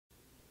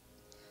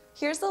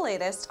Here's the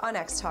latest on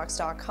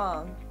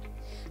xtalks.com.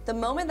 The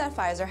moment that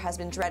Pfizer has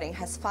been dreading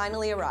has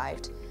finally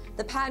arrived.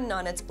 The patent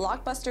on its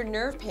blockbuster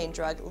nerve pain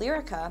drug,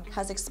 Lyrica,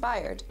 has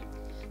expired.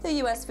 The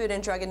U.S. Food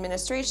and Drug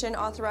Administration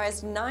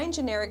authorized 9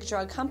 generic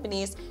drug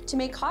companies to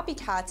make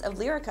copycats of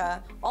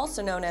Lyrica,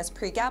 also known as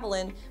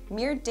pregabalin,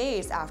 mere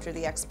days after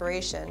the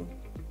expiration.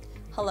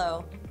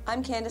 Hello,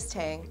 I'm Candice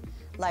Tang,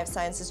 life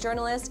sciences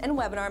journalist and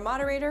webinar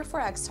moderator for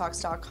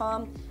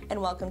xtalks.com,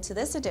 and welcome to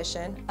this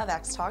edition of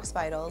Xtalks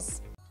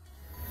Vitals.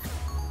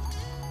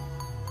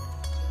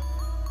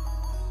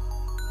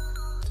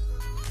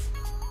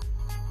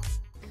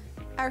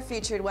 Our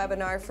featured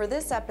webinar for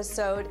this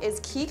episode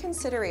is Key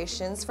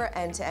Considerations for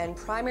End-to-End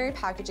Primary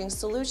Packaging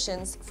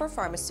Solutions for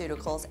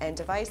Pharmaceuticals and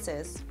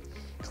Devices.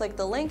 Click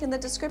the link in the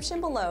description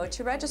below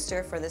to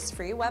register for this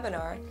free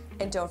webinar,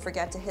 and don't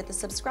forget to hit the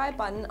subscribe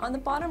button on the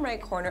bottom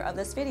right corner of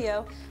this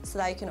video so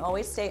that you can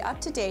always stay up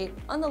to date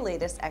on the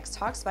latest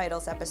Xtalks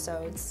Vitals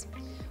episodes.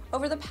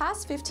 Over the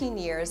past 15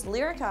 years,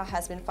 Lyrica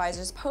has been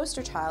Pfizer's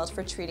poster child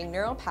for treating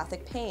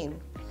neuropathic pain.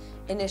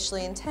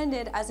 Initially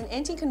intended as an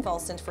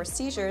anticonvulsant for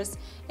seizures,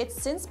 it's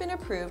since been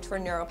approved for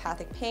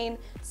neuropathic pain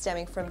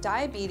stemming from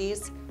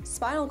diabetes,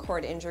 spinal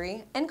cord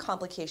injury, and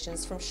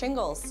complications from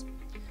shingles.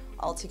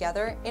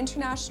 Altogether,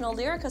 international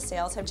Lyrica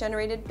sales have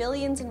generated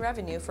billions in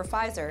revenue for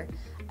Pfizer,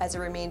 as it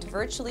remained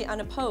virtually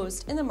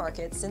unopposed in the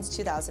market since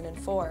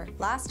 2004.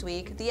 Last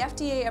week, the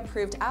FDA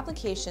approved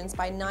applications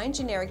by 9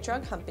 generic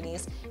drug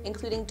companies,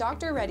 including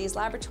Dr. Reddy's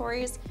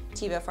Laboratories,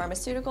 Teva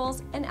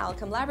Pharmaceuticals, and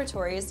Alchem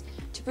Laboratories,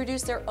 to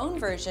produce their own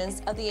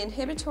versions of the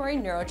inhibitory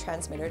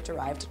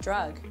neurotransmitter-derived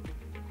drug.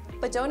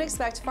 But don't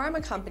expect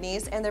pharma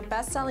companies and their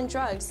best-selling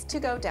drugs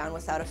to go down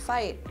without a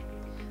fight.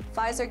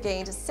 Pfizer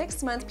gained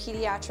 6-month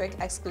pediatric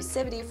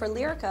exclusivity for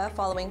Lyrica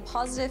following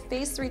positive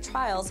Phase 3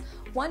 trials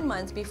 1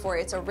 month before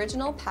its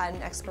original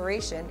patent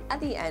expiration at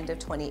the end of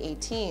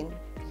 2018.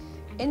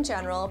 In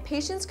general,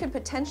 patients could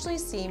potentially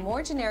see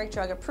more generic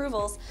drug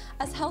approvals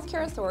as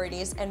healthcare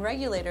authorities and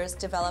regulators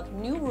develop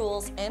new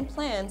rules and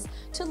plans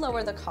to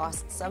lower the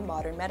costs of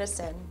modern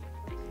medicine.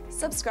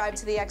 Subscribe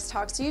to the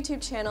Xtalks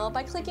YouTube channel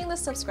by clicking the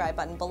subscribe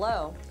button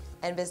below,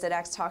 and visit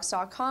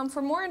xtalks.com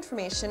for more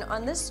information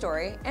on this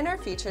story and our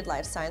featured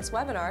life science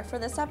webinar for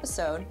this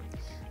episode,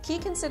 Key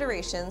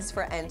Considerations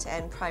for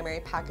End-to-End Primary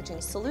Packaging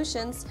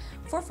Solutions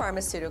for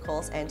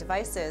Pharmaceuticals and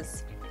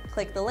Devices.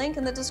 Click the link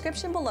in the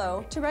description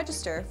below to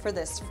register for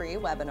this free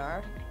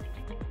webinar.